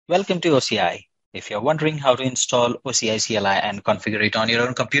Welcome to OCI. If you're wondering how to install OCI CLI and configure it on your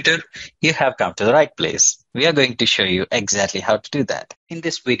own computer, you have come to the right place. We are going to show you exactly how to do that. In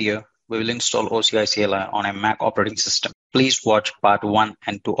this video, we will install OCI CLI on a Mac operating system. Please watch part 1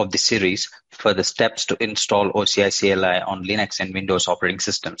 and 2 of the series for the steps to install OCI CLI on Linux and Windows operating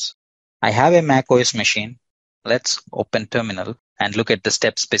systems. I have a Mac OS machine. Let's open Terminal and look at the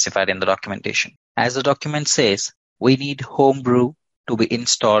steps specified in the documentation. As the document says, we need Homebrew to be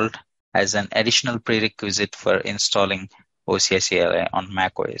installed as an additional prerequisite for installing OCI CLI on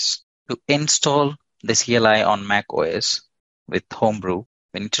macOS. To install the CLI on macOS with Homebrew,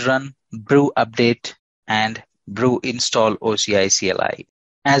 we need to run brew update and brew install OCI CLI.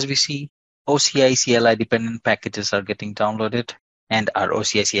 As we see, OCI CLI dependent packages are getting downloaded and our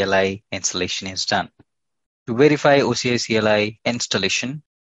OCI CLI installation is done. To verify OCI CLI installation,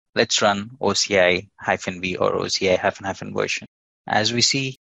 let's run OCI-V or OCI--- version. As we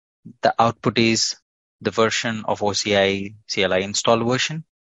see, the output is the version of OCI CLI install version.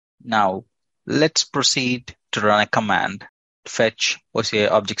 Now, let's proceed to run a command to fetch OCI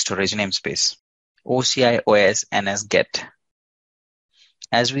object storage namespace, OCI OS ns-get.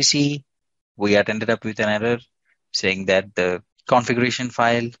 As we see, we are ended up with an error saying that the configuration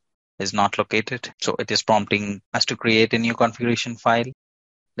file is not located. So it is prompting us to create a new configuration file.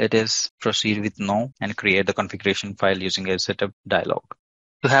 Let us proceed with no and create the configuration file using a setup dialog.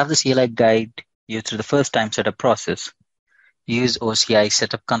 To have the CLI guide used through the first time setup process, use OCI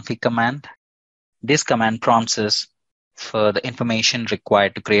setup config command. This command prompts us for the information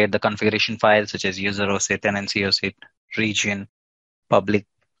required to create the configuration file such as user OSIT, tenancy OSIT, region, public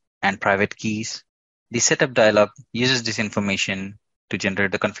and private keys. The setup dialog uses this information to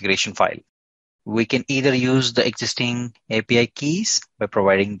generate the configuration file. We can either use the existing API keys by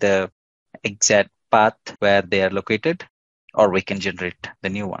providing the exact path where they are located, or we can generate the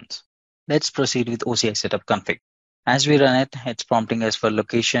new ones. Let's proceed with OCI setup config. As we run it, it's prompting us for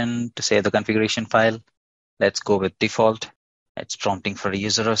location to save the configuration file. Let's go with default. It's prompting for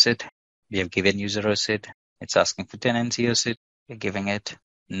user OSIT. We have given user OSIT. It's asking for tenancy OSIT. We're giving it.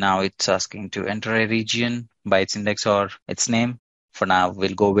 Now it's asking to enter a region by its index or its name. For now,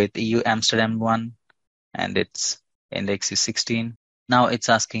 we'll go with EU Amsterdam 1 and its index is 16. Now it's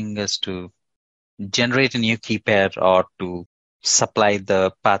asking us to generate a new key pair or to supply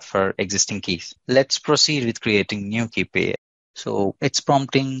the path for existing keys. Let's proceed with creating new key pair. So it's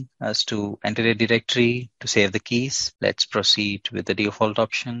prompting us to enter a directory to save the keys. Let's proceed with the default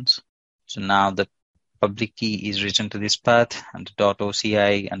options. So now the public key is written to this path under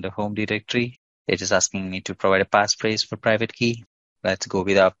 .oci under home directory. It is asking me to provide a passphrase for private key. Let's go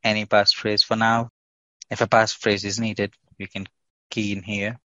without any passphrase for now. If a passphrase is needed, we can key in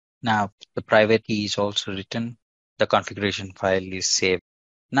here. Now, the private key is also written. The configuration file is saved.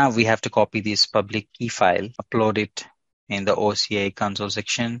 Now we have to copy this public key file, upload it in the OCI console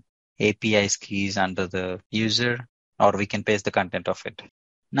section, APIs keys under the user, or we can paste the content of it.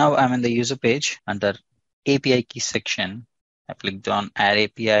 Now I'm in the user page under API key section. I clicked on add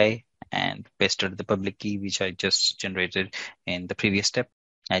API and pasted the public key, which I just generated in the previous step.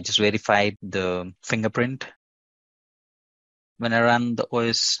 I just verified the fingerprint. When I run the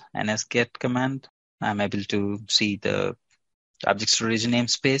OS ns-get command, I'm able to see the object storage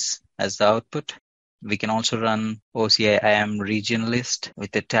namespace as the output. We can also run OCI IAM region list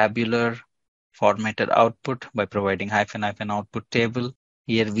with a tabular formatted output by providing -- output table.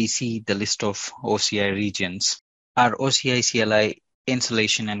 Here we see the list of OCI regions. Our OCI CLI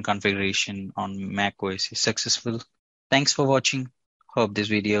installation and configuration on macOS is successful. Thanks for watching. Hope this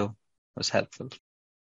video was helpful.